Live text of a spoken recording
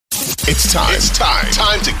It's time. It's time.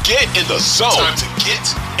 Time to get in the zone. Time to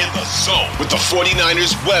get in the zone with the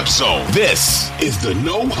 49ers Web Zone. This is the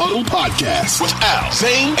No Huddle Podcast with Al,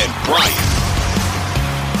 Zane, and Brian.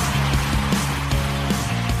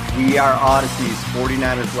 We are Odyssey's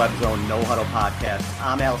 49ers Web Zone No Huddle Podcast.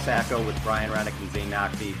 I'm Al Sacco with Brian Reddick and Zane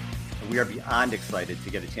Nocti, and we are beyond excited to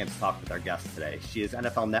get a chance to talk with our guest today. She is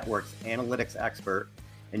NFL Network's analytics expert,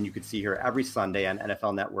 and you can see her every Sunday on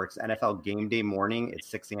NFL Network's NFL Game Day morning at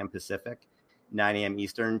 6 a.m. Pacific, 9 a.m.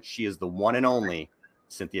 Eastern. She is the one and only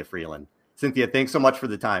Cynthia Frelund. Cynthia, thanks so much for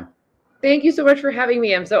the time. Thank you so much for having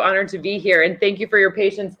me. I'm so honored to be here, and thank you for your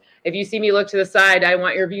patience. If you see me look to the side, I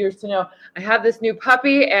want your viewers to know I have this new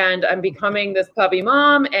puppy, and I'm becoming this puppy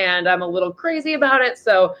mom, and I'm a little crazy about it.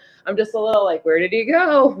 So I'm just a little like, where did he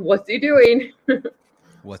go? What's he doing?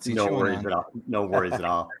 What's he No doing? worries at all. No worries at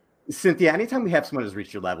all. Cynthia, anytime we have someone who's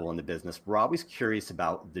reached your level in the business, we're always curious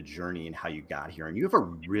about the journey and how you got here. And you have a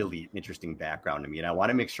really interesting background to me, and I want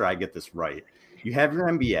to make sure I get this right. You have your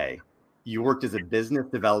MBA. You worked as a business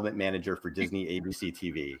development manager for Disney ABC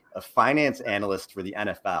TV, a finance analyst for the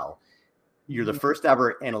NFL. You're the first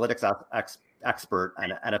ever analytics expert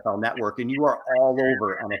on NFL Network, and you are all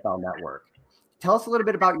over NFL Network. Tell us a little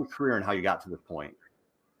bit about your career and how you got to this point.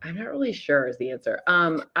 I'm not really sure is the answer.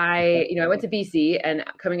 I went to BC, and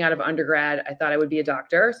coming out of undergrad, I thought I would be a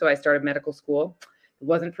doctor. So I started medical school. It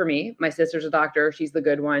wasn't for me. My sister's a doctor. She's the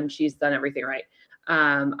good one. She's done everything right.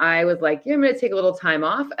 I was like, I'm going to take a little time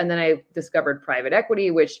off. And then I discovered private equity,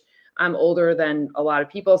 which I'm older than a lot of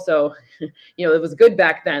people. So, it was good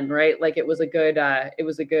back then, right? Like it was a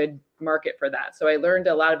good market for that. So I learned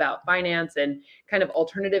a lot about finance and kind of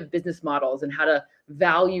alternative business models and how to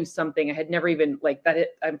value something. I had never even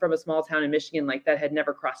I'm from a small town in Michigan, that had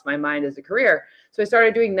never crossed my mind as a career. So I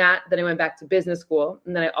started doing that. Then I went back to business school.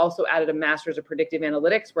 And then I also added a master's of predictive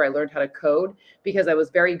analytics where I learned how to code because I was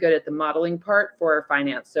very good at the modeling part for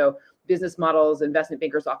finance. So business models, investment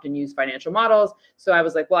bankers often use financial models. So I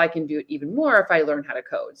was like, well, I can do it even more if I learn how to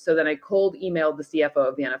code. So then I cold emailed the CFO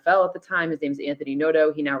of the NFL at the time. His name's Anthony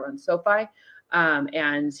Noto. He now runs SoFi.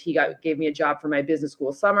 And he gave me a job for my business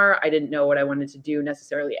school summer. I didn't know what I wanted to do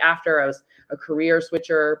necessarily after. I was a career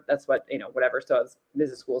switcher. That's what, whatever. So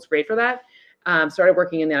business school is great for that. Started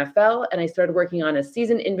working in the NFL, and I started working on a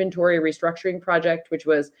season inventory restructuring project, which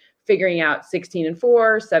was figuring out 16-4,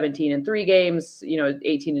 17-3 games,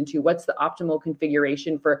 18-2. What's the optimal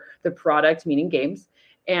configuration for the product, meaning games?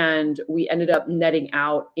 And we ended up netting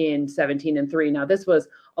out in 17-3. Now, this was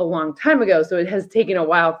a long time ago, so it has taken a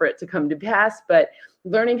while for it to come to pass. But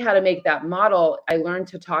learning how to make that model, I learned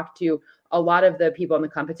to talk to a lot of the people on the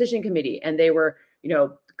competition committee, and they were,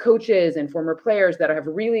 coaches and former players that have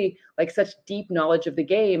really such deep knowledge of the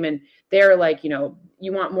game. And they're like, you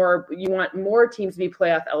want more teams to be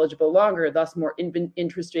playoff eligible longer, thus more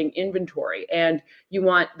interesting inventory. And you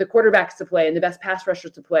want the quarterbacks to play and the best pass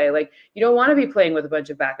rushers to play. You don't want to be playing with a bunch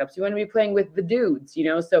of backups. You want to be playing with the dudes,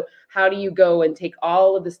 So how do you go and take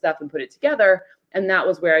all of this stuff and put it together? And that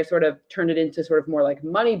was where I sort of turned it into sort of more like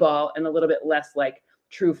Moneyball and a little bit less like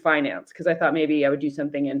true finance, because I thought maybe I would do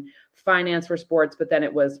something in finance for sports, but then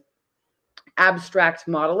it was abstract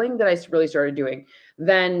modeling that I really started doing.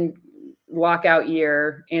 Then lockout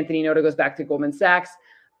year, Anthony Noto goes back to Goldman Sachs.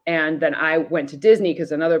 And then I went to Disney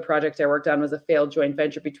because another project I worked on was a failed joint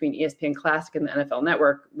venture between ESPN Classic and the NFL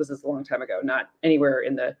Network. This is a long time ago, not anywhere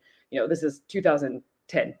in the, this is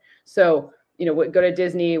 2010. So go to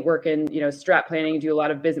Disney, work in, strat planning, do a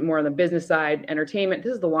lot of business, more on the business side, entertainment.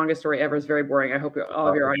 This is the longest story ever. It's very boring. I hope all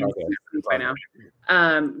of your audience knows by now.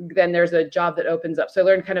 Then there's a job that opens up. So I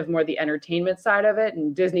learned kind of more the entertainment side of it.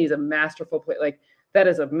 And Disney is a masterful place. That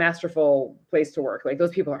is a masterful place to work.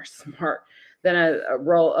 Those people are smart. Then a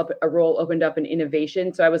role opened up in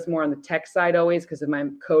innovation. So I was more on the tech side always because of my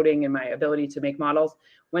coding and my ability to make models.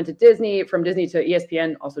 Went to Disney, from Disney to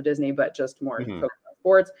ESPN, also Disney, but just more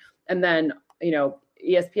sports. And then,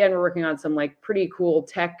 ESPN, we're working on some pretty cool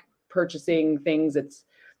tech purchasing things. It's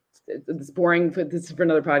boring. This is for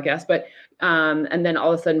another podcast, but and then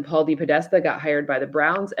all of a sudden Paul DePodesta got hired by the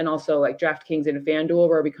Browns, and also DraftKings and FanDuel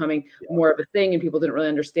were becoming more of a thing, and people didn't really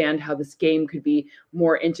understand how this game could be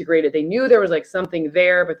more integrated. They knew there was something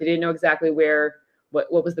there, but they didn't know exactly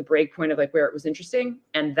what was the break point of where it was interesting.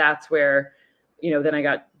 And that's where, then I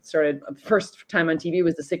got started. First time on TV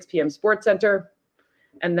was the 6 p.m. Sports Center.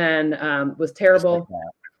 And then was terrible.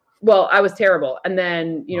 Well, I was terrible. And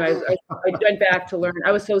then, I went back to learn.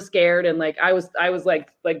 I was so scared. And I was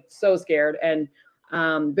so scared. And,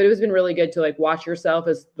 but it has been really good to watch yourself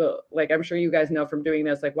I'm sure you guys know from doing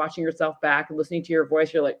this, watching yourself back and listening to your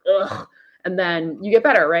voice, you're like, ugh. and then you get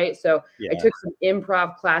better, right? So Yeah. I took some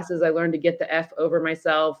improv classes. I learned to get the F over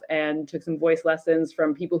myself, and took some voice lessons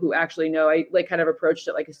from people who actually know. I like kind of approached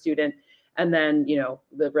it like a student. And then, you know,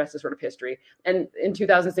 the rest is sort of history. And in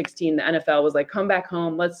 2016, the NFL was like, come back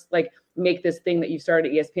home. Let's like make this thing that you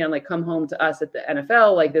started at ESPN, like come home to us at the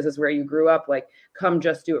NFL. Like, this is where you grew up. Like, come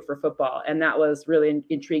just do it for football. And that was really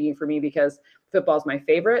intriguing for me because football is my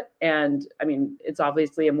favorite. And I mean, it's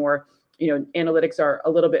obviously a more, you know, analytics are a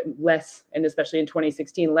little bit less, and especially in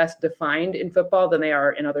 2016, less defined in football than they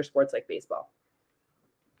are in other sports like baseball.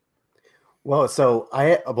 Well, so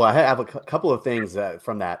I have a couple of things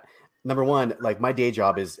from that. Number one, like my day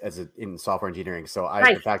job is in software engineering. So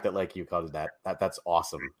Nice. the fact that like you called it that's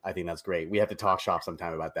awesome. I think that's great. We have to talk shop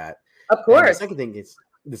sometime about that. Of course. And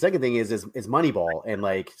the second thing is Moneyball. And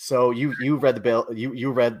like, so you read the bill,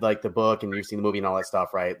 you read like the book and you've seen the movie and all that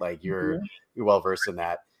stuff, right? Like you're well versed in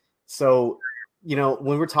that. So, you know,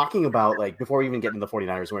 when we're talking about like, before we even get into the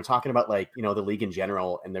 49ers, when we're talking about like, you know, the league in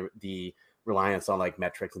general and the reliance on like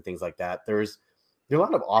metrics and things like that, there are a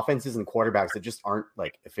lot of offenses and quarterbacks that just aren't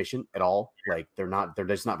like efficient at all. Like they're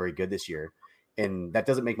just not very good this year. And that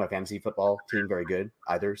doesn't make my fantasy football team very good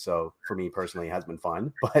either. So for me personally, it has been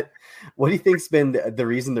fun. But what do you think's been the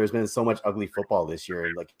reason there's been so much ugly football this year,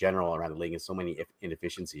 like general around the league, and so many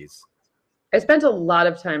inefficiencies? I spent a lot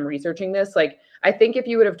of time researching this. Like, I think if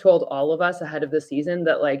you would have told all of us ahead of the season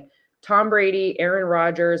that like Tom Brady, Aaron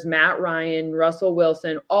Rodgers, Matt Ryan, Russell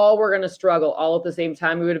Wilson, all were going to struggle all at the same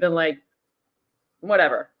time, we would have been like,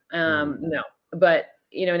 whatever. No, but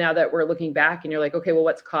you know, now that we're looking back and you're like, okay, well,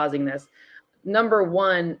 what's causing this? Number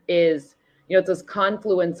one is, you know, it's this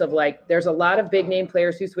confluence of like, there's a lot of big name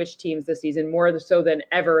players who switched teams this season, more so than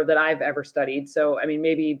ever that I've ever studied. So, I mean,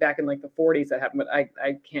 maybe back in like the 40s that happened, but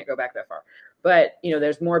I can't go back that far. But, you know,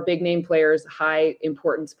 there's more big name players, high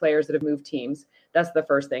importance players that have moved teams. That's the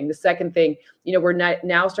first thing. The second thing, you know, we're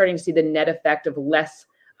now starting to see the net effect of less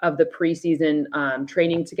of the preseason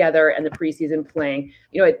training together and the preseason playing.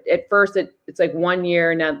 You know, at first it's like 1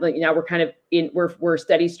 year. Now we're kind of we're a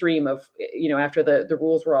steady stream of, you know, after the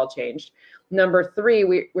rules were all changed. Number three,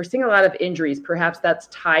 we're seeing a lot of injuries. Perhaps that's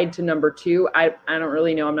tied to number two. I don't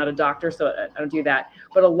really know. I'm not a doctor, so I don't do that.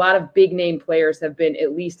 But a lot of big name players have been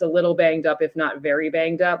at least a little banged up, if not very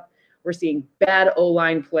banged up. We're seeing bad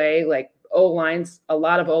O-line play, like O-lines. A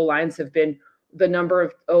lot of O-lines have been, the number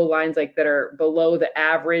of O-lines like that are below the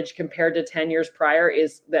average compared to 10 years prior,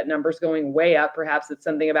 is that number's going way up. Perhaps it's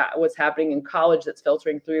something about what's happening in college that's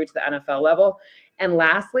filtering through to the NFL level. And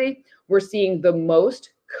lastly, we're seeing the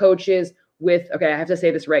most coaches with, okay, I have to say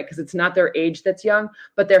this right, because it's not their age that's young,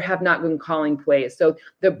 but they have not been calling plays. So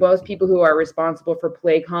the most people who are responsible for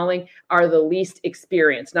play calling are the least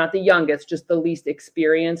experienced, not the youngest, just the least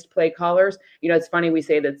experienced play callers. You know, it's funny we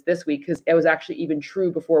say that this week because it was actually even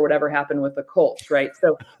true before whatever happened with the Colts, right?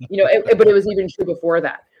 So, you know, but it was even true before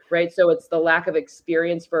that, right? So it's the lack of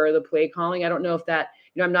experience for the play calling. I don't know if that,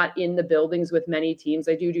 you know, I'm not in the buildings with many teams.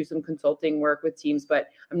 I do some consulting work with teams, but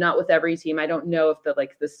I'm not with every team. I don't know if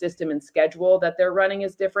the system and schedule that they're running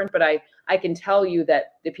is different, but I can tell you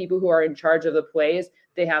that the people who are in charge of the plays,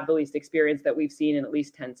 they have the least experience that we've seen in at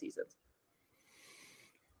least 10 seasons.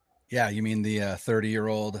 Yeah, you mean the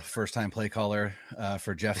 30-year-old first-time play caller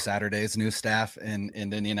for Jeff Saturday's new staff in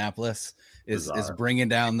Indianapolis is bringing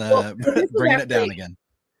down bringing it down again.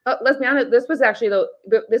 Let's be honest. This was actually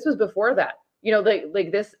this was before that. You know,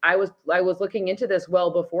 like this, I was looking into this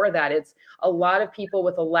well before that. It's a lot of people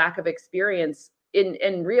with a lack of experience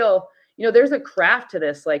in real, you know, there's a craft to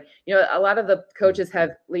this. Like, you know, a lot of the coaches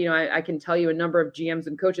have, you know, I can tell you a number of GMs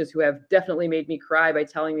and coaches who have definitely made me cry by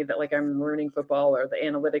telling me that like I'm ruining football or the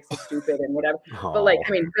analytics is stupid and whatever. Aww. But like,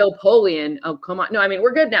 I mean, Bill Polian, oh, come on. No, I mean,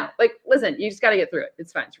 we're good now. Like, listen, you just got to get through it.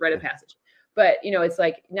 It's fine. It's a rite of passage. But, you know, it's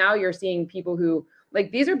like now you're seeing people who,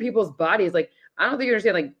 like, these are people's bodies. Like, I don't think you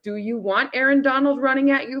understand, like, do you want Aaron Donald running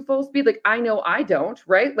at you full speed? Like, I know I don't,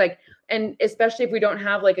 right? Like, and especially if we don't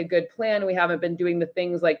have like a good plan, we haven't been doing the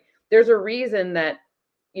things, like, there's a reason that,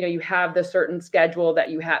 you know, you have the certain schedule that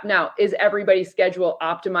you have. Now, is everybody's schedule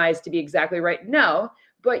optimized to be exactly right? No,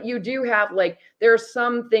 but you do have, like, there are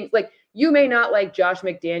some things, like, you may not like Josh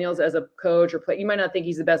McDaniels as a coach or play. You might not think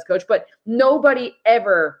he's the best coach, but nobody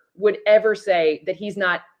would ever say that he's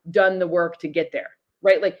not done the work to get there.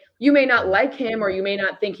 Right? Like, you may not like him or you may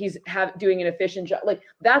not think he's doing an efficient job. Like,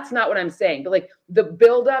 that's not what I'm saying. But like the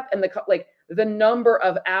buildup and the number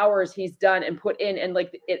of hours he's done and put in, and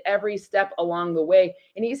like at every step along the way.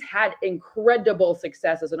 And he's had incredible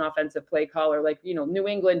success as an offensive play caller. Like, you know, New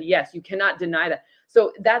England, yes, you cannot deny that.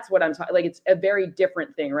 So that's what I'm talking. Like, it's a very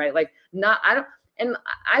different thing, right? Like, I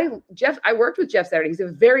worked with Jeff Saturday. He's a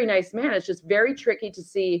very nice man. It's just very tricky to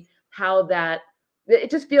see how it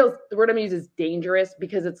just feels, the word I'm going to use is dangerous,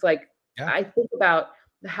 because it's like, I think about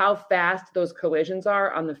how fast those collisions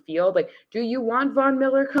are on the field. Like, do you want Von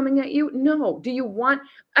Miller coming at you? No. Do you want,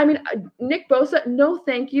 Nick Bosa? No,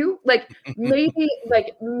 thank you. Like maybe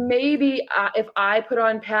if I put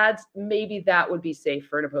on pads, maybe that would be safe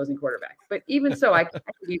for an opposing quarterback. But even so, I can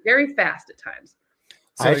be very fast at times.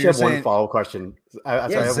 So I actually have one follow-up question.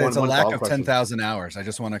 It's a lack of 10,000 hours. I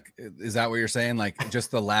just want to, is that what you're saying? Like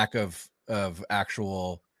just the lack of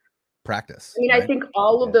actual practice. I think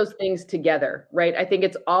all of those things together, right? I think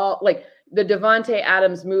it's all like the Devontae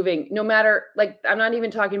Adams moving, no matter, like, I'm not even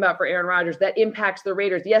talking about for Aaron Rodgers, that impacts the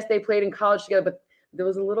Raiders. Yes, they played in college together, but that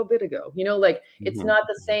was a little bit ago, it's not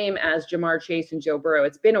the same as Jamar Chase and Joe Burrow.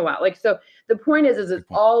 It's been a while. Like, so the point is it's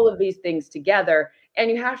all of these things together. And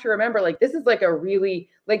you have to remember, like, this is like a really,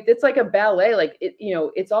 like, it's like a ballet, like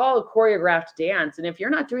it's all a choreographed dance. And if you're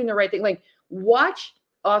not doing the right thing, like, watch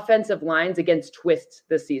offensive lines against twists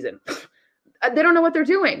this season. They don't know what they're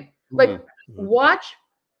doing. Like, watch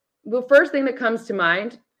the first thing that comes to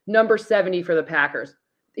mind, number 70 for the Packers.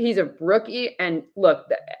 He's a rookie, and look,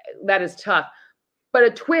 that is tough. But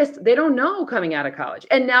a twist, they don't know coming out of college.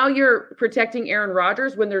 And now you're protecting Aaron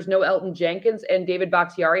Rodgers when there's no Elton Jenkins and David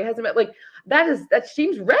Bakhtiari hasn't met. Like, that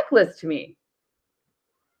seems reckless to me.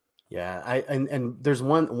 Yeah, and there's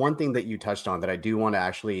one thing that you touched on that I do want to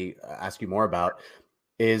actually ask you more about,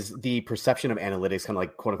 is the perception of analytics kind of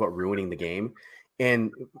like quote unquote ruining the game.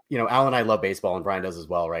 And, Al and I love baseball, and Brian does as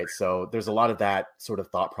well, right? So there's a lot of that sort of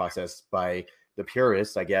thought process by the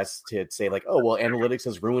purists, I guess, to say like, oh, well, analytics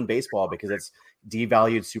has ruined baseball because it's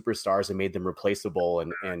devalued superstars and made them replaceable.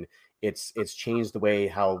 And it's changed the way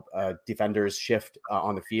how defenders shift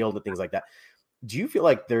on the field and things like that. Do you feel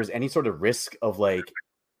like there's any sort of risk of like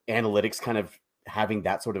analytics kind of having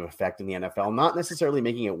that sort of effect in the NFL, not necessarily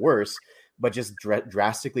making it worse, but just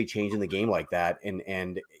drastically changing the game like that?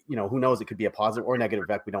 And who knows, it could be a positive or negative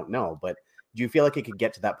effect. We don't know. But do you feel like it could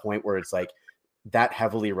get to that point where it's like that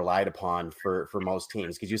heavily relied upon for most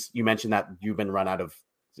teams? Because you mentioned that you've been run out of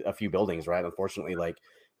a few buildings, right? Unfortunately, like,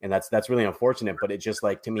 and that's really unfortunate. But it just,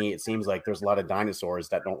 like, to me, it seems like there's a lot of dinosaurs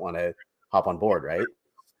that don't want to hop on board, right?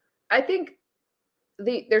 I think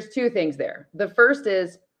there's two things there. The first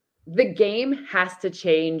is the game has to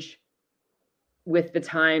change with the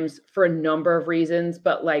times for a number of reasons,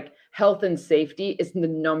 but like health and safety is the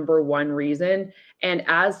number one reason. And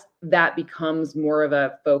as that becomes more of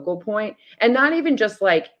a focal point, and not even just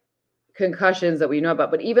like concussions that we know about,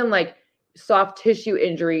 but even like soft tissue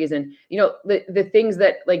injuries and, the things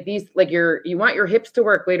that like these, like you want your hips to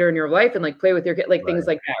work later in your life and like play with your kid, like things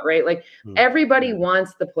like that, right? Like everybody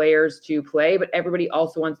wants the players to play, but everybody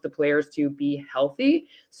also wants the players to be healthy.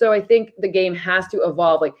 So I think the game has to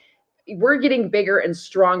evolve. Like, we're getting bigger and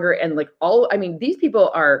stronger, and like these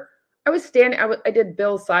people are, I did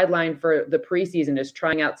Bill's sideline for the preseason, just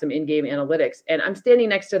trying out some in-game analytics, and I'm standing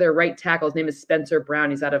next to their right tackle. His name is Spencer Brown.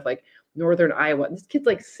 He's out of like Northern Iowa. This kid's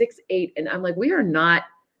like 6'8", and I'm like, we are not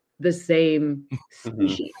the same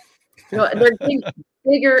species. They're getting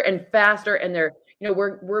bigger and faster, and they're,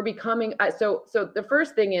 we're becoming, so the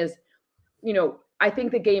first thing is, I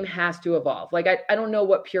think the game has to evolve. Like, I don't know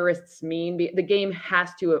what purists mean. The game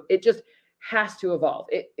just has to evolve.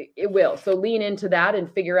 It will. So lean into that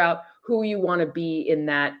and figure out who you want to be in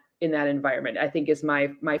that environment, I think, is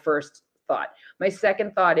my first thought. My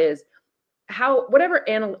second thought is I don't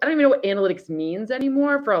even know what analytics means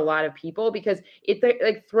anymore for a lot of people, because it's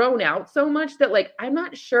like thrown out so much that like, I'm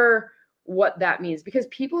not sure what that means, because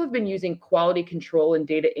people have been using quality control and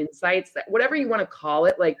data insights, that whatever you want to call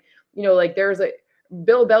it. Like, like there's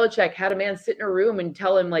Bill Belichick had a man sit in a room and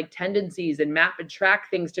tell him like tendencies and map and track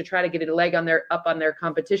things to try to get a leg up on their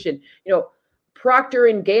competition. Procter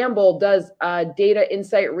and Gamble does data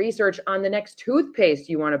insight research on the next toothpaste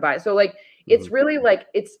you want to buy. So like, it's really like,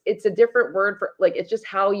 it's a different word for like, it's just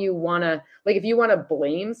how you want to, like, if you want to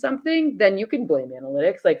blame something, then you can blame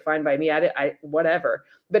analytics, like fine by me, I whatever.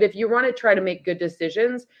 But if you want to try to make good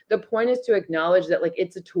decisions, the point is to acknowledge that like,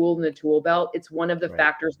 it's a tool in the tool belt. It's one of the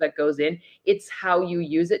factors that goes in. It's how you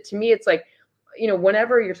use it. To me, it's like,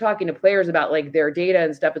 whenever you're talking to players about like their data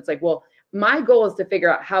and stuff, it's like, well, my goal is to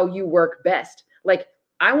figure out how you work best. Like,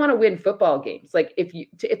 I want to win football games. Like,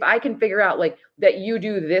 if I can figure out like that you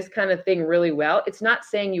do this kind of thing really well, it's not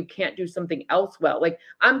saying you can't do something else well. Like,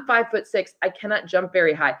 I'm 5'6", I cannot jump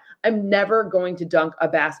very high. I'm never going to dunk a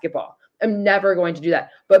basketball. I'm never going to do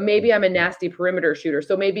that. But maybe I'm a nasty perimeter shooter.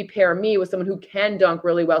 So maybe pair me with someone who can dunk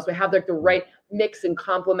really well. So I have like the right mix and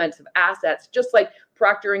complements of assets, just like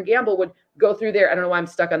Procter and Gamble would go through there. I don't know why I'm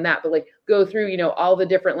stuck on that, but like go through, all the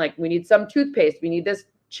different, like, we need some toothpaste. We need this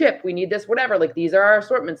chip. We need this, whatever. Like, these are our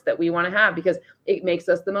assortments that we want to have because it makes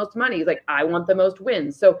us the most money. He's like, I want the most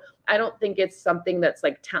wins. So I don't think it's something that's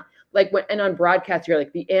like, and on broadcast, you're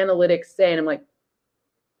like, the analytics say, and I'm like,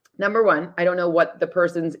 number one, I don't know what the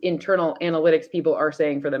person's internal analytics people are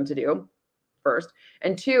saying for them to do first.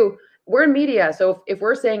 And two, we're in media. So if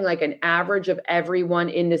we're saying like an average of everyone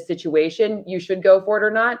in this situation, you should go for it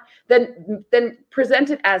or not, then present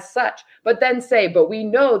it as such. But then say, but we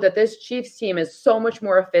know that this Chiefs team is so much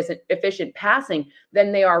more efficient passing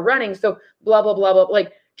than they are running. So blah, blah, blah, blah.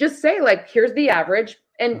 Like, just say like, here's the average.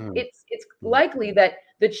 And it's likely that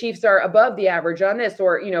the Chiefs are above the average on this,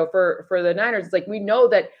 or, for the Niners, it's like, we know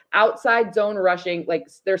that outside zone rushing, like,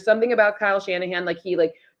 there's something about Kyle Shanahan, like he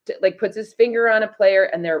puts his finger on a player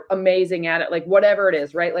and they're amazing at it, like whatever it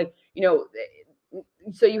is, right? Like,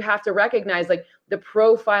 so you have to recognize like the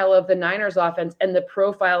profile of the Niners offense and the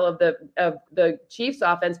profile of the Chiefs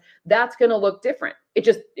offense, that's going to look different. It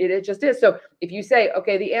just is. So if you say,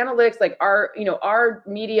 okay, the analytics, like our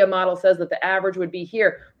media model says that the average would be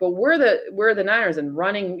here, but we're the Niners and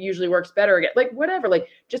running usually works better again, like whatever, like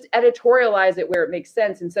just editorialize it where it makes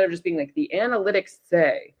sense instead of just being like the analytics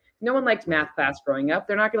say. No one liked math class growing up.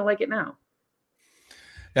 They're not going to like it now.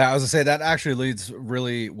 Yeah, I was gonna say that actually leads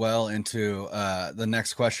really well into the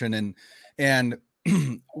next question. And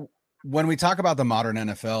when we talk about the modern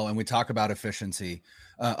NFL and we talk about efficiency,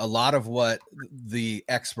 a lot of what the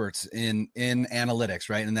experts in analytics,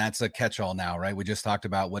 right? And that's a catch-all now, right? We just talked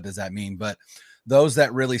about what does that mean, but those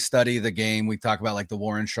that really study the game, we talk about like the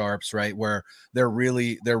Warren Sharps, right? Where they're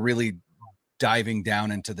really diving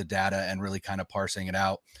down into the data and really kind of parsing it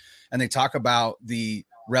out. And they talk about the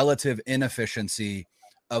relative inefficiency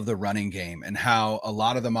of the running game and how a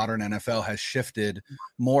lot of the modern NFL has shifted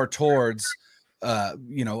more towards,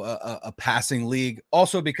 a passing league,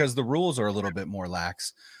 also because the rules are a little bit more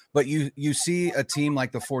lax. But you see a team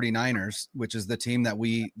like the 49ers, which is the team that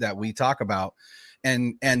we talk about,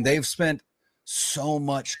 and they've spent so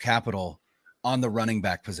much capital on the running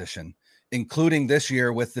back position, including this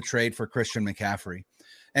year with the trade for Christian McCaffrey.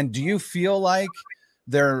 And do you feel like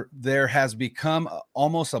there has become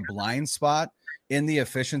almost a blind spot in the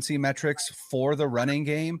efficiency metrics for the running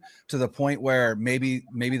game to the point where maybe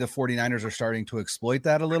the 49ers are starting to exploit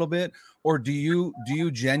that a little bit? Or do you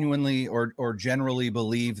genuinely or generally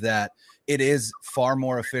believe that it is far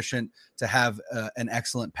more efficient to have an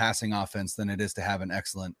excellent passing offense than it is to have an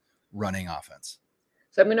excellent running offense?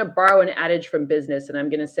 So I'm going to borrow an adage from business, and I'm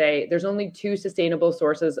going to say there's only two sustainable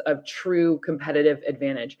sources of true competitive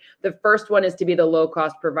advantage. The first one is to be the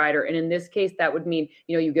low-cost provider. And in this case, that would mean,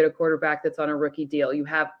 you get a quarterback that's on a rookie deal. You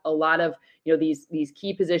have a lot of, these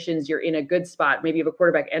key positions. You're in a good spot. Maybe you have a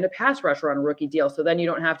quarterback and a pass rusher on a rookie deal. So then you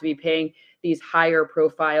don't have to be paying these higher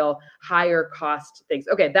profile, higher cost things.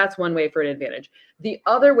 Okay, that's one way for an advantage. The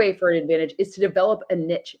other way for an advantage is to develop a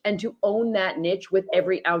niche and to own that niche with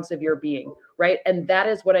every ounce of your being, right? And that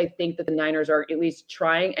is what I think that the Niners are at least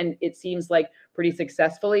trying, and it seems like pretty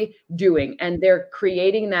successfully doing. And they're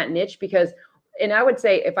creating that niche because, and I would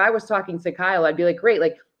say if I was talking to Kyle, I'd be like, great,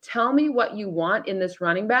 like, tell me what you want in this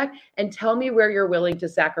running back and tell me where you're willing to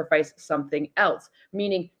sacrifice something else.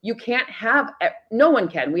 Meaning you can't have, no one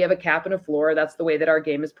can. We have a cap and a floor. That's the way that our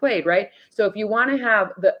game is played, right? So if you want to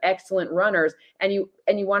have the excellent runners and you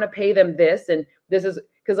want to pay them this, and this is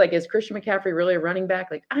because like, is Christian McCaffrey really a running back?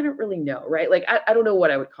 Like, I don't really know, right? Like, I don't know what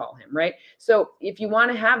I would call him, right? So if you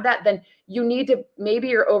want to have that, then you need to, maybe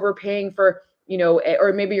you're overpaying for,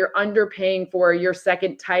 or maybe you're underpaying for your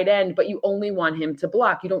second tight end, but you only want him to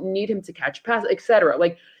block. You don't need him to catch pass, etc.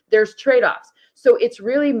 Like, there's trade-offs. So it's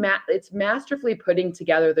really it's masterfully putting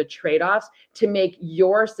together the trade-offs to make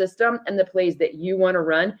your system and the plays that you want to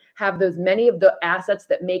run have those many of the assets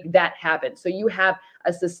that make that happen. So you have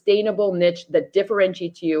a sustainable niche that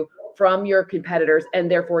differentiates you from your competitors and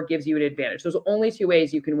therefore gives you an advantage. There's only two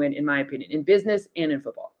ways you can win, in my opinion, in business and in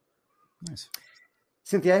football. Nice.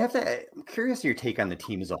 Cynthia, I'm curious your take on the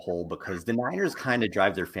team as a whole, because the Niners kind of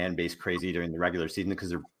drive their fan base crazy during the regular season because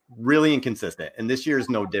they're really inconsistent. And this year is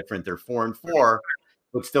no different. They're 4-4,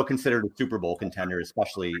 but still considered a Super Bowl contender,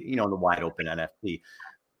 especially, in the wide open NFC.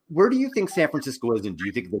 Where do you think San Francisco is? And do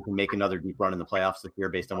you think they can make another deep run in the playoffs this year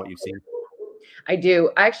based on what you've seen? I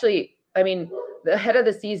do. Actually, the head of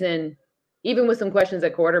the season, even with some questions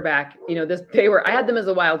at quarterback, I had them as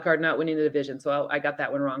a wild card, not winning the division. So I got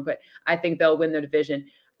that one wrong, but I think they'll win the division.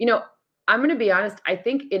 I'm going to be honest. I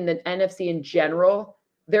think in the NFC in general,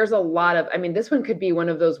 there's a lot of, this one could be one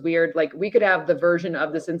of those weird, like we could have the version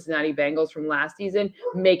of the Cincinnati Bengals from last season,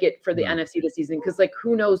 make it for the NFC this season. Cause like,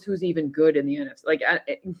 who knows who's even good in the NFC? Like,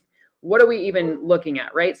 what are we even looking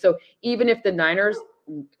at? Right. So even if the Niners,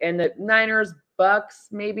 Bucks,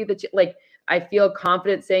 maybe like I feel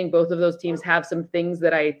confident saying both of those teams have some things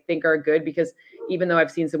that I think are good, because even though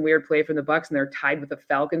I've seen some weird play from the Bucks and they're tied with the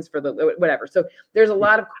Falcons for the whatever. So there's a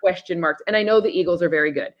lot of question marks, and I know the Eagles are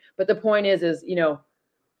very good, but the point is,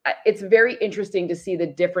 it's very interesting to see the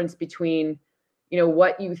difference between,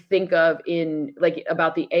 what you think of in like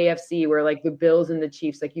about the AFC, where like the Bills and the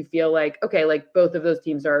Chiefs, like you feel like, okay, like both of those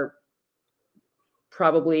teams are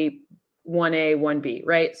probably 1A, 1B,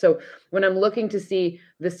 right? So when I'm looking to see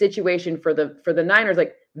the situation for the Niners,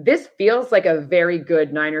 like this feels like a very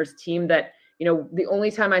good Niners team that, the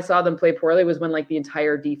only time I saw them play poorly was when like the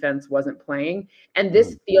entire defense wasn't playing. And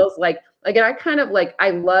this feels like I kind of like,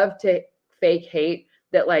 I love to fake hate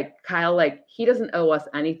that like Kyle, like he doesn't owe us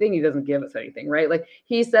anything. He doesn't give us anything, right? Like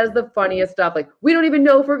he says the funniest stuff, like we don't even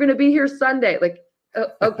know if we're going to be here Sunday. Like,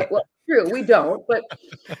 okay, well, true, we don't, but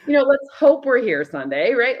let's hope we're here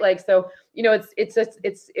Sunday, right? Like, so,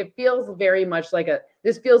 it feels very much like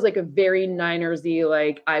this feels like a very Niners-y,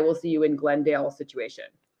 like I will see you in Glendale situation.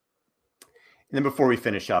 And then before we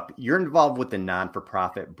finish up, you're involved with the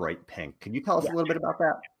non-for-profit Bright Pink. Can you tell us a little bit about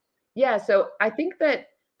that? Yeah, so I think that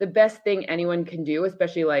the best thing anyone can do,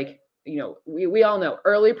 especially like, we all know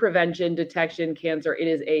early prevention, detection, cancer, it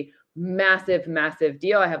is a massive, massive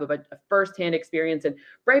deal. I have a firsthand experience, and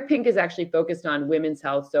Bright Pink is actually focused on women's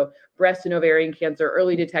health. So breast and ovarian cancer,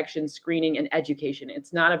 early detection, screening, and education.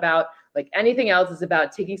 It's not about like anything else. It's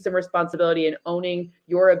about taking some responsibility and owning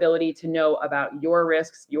your ability to know about your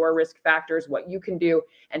risks, your risk factors, what you can do,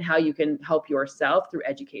 and how you can help yourself through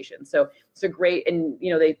education. So it's a great, and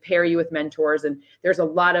they pair you with mentors, and there's a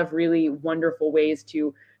lot of really wonderful ways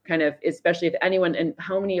to kind of, especially if anyone, and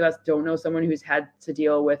how many of us don't know someone who's had to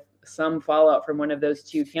deal with some fallout from one of those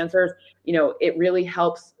two cancers. It really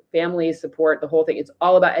helps families support the whole thing. It's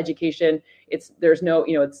all about education. It's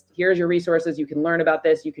here's your resources. You can learn about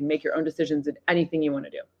this. You can make your own decisions in anything you want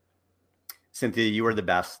to do. Cynthia, you are the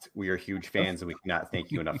best. We are huge fans, and we cannot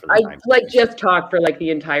thank you enough for the time. I just talked for like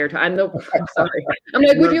the entire time. I'm sorry. I'm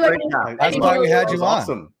like, would you like? That's why we had you on.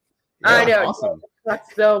 Awesome. Yeah, I know. Awesome.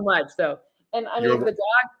 That's so much. So, and I mean, the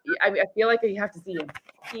dog. I feel like you have to see him.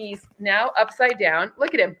 He's now upside down.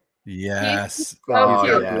 Look at him. Yes. So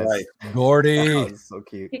cute. Yes. Gordy. So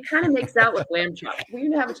cute. He kind of makes out with lamb chop. We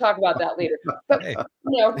can have a talk about that later. But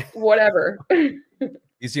whatever.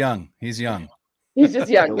 He's young. He's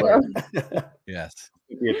just young. Yes.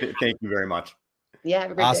 Thank you very much. Yeah.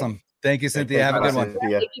 Have a great awesome. day. Thank you, Cynthia. Have a good one.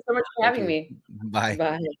 Thank you so much for having me. Bye.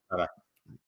 Bye. Bye.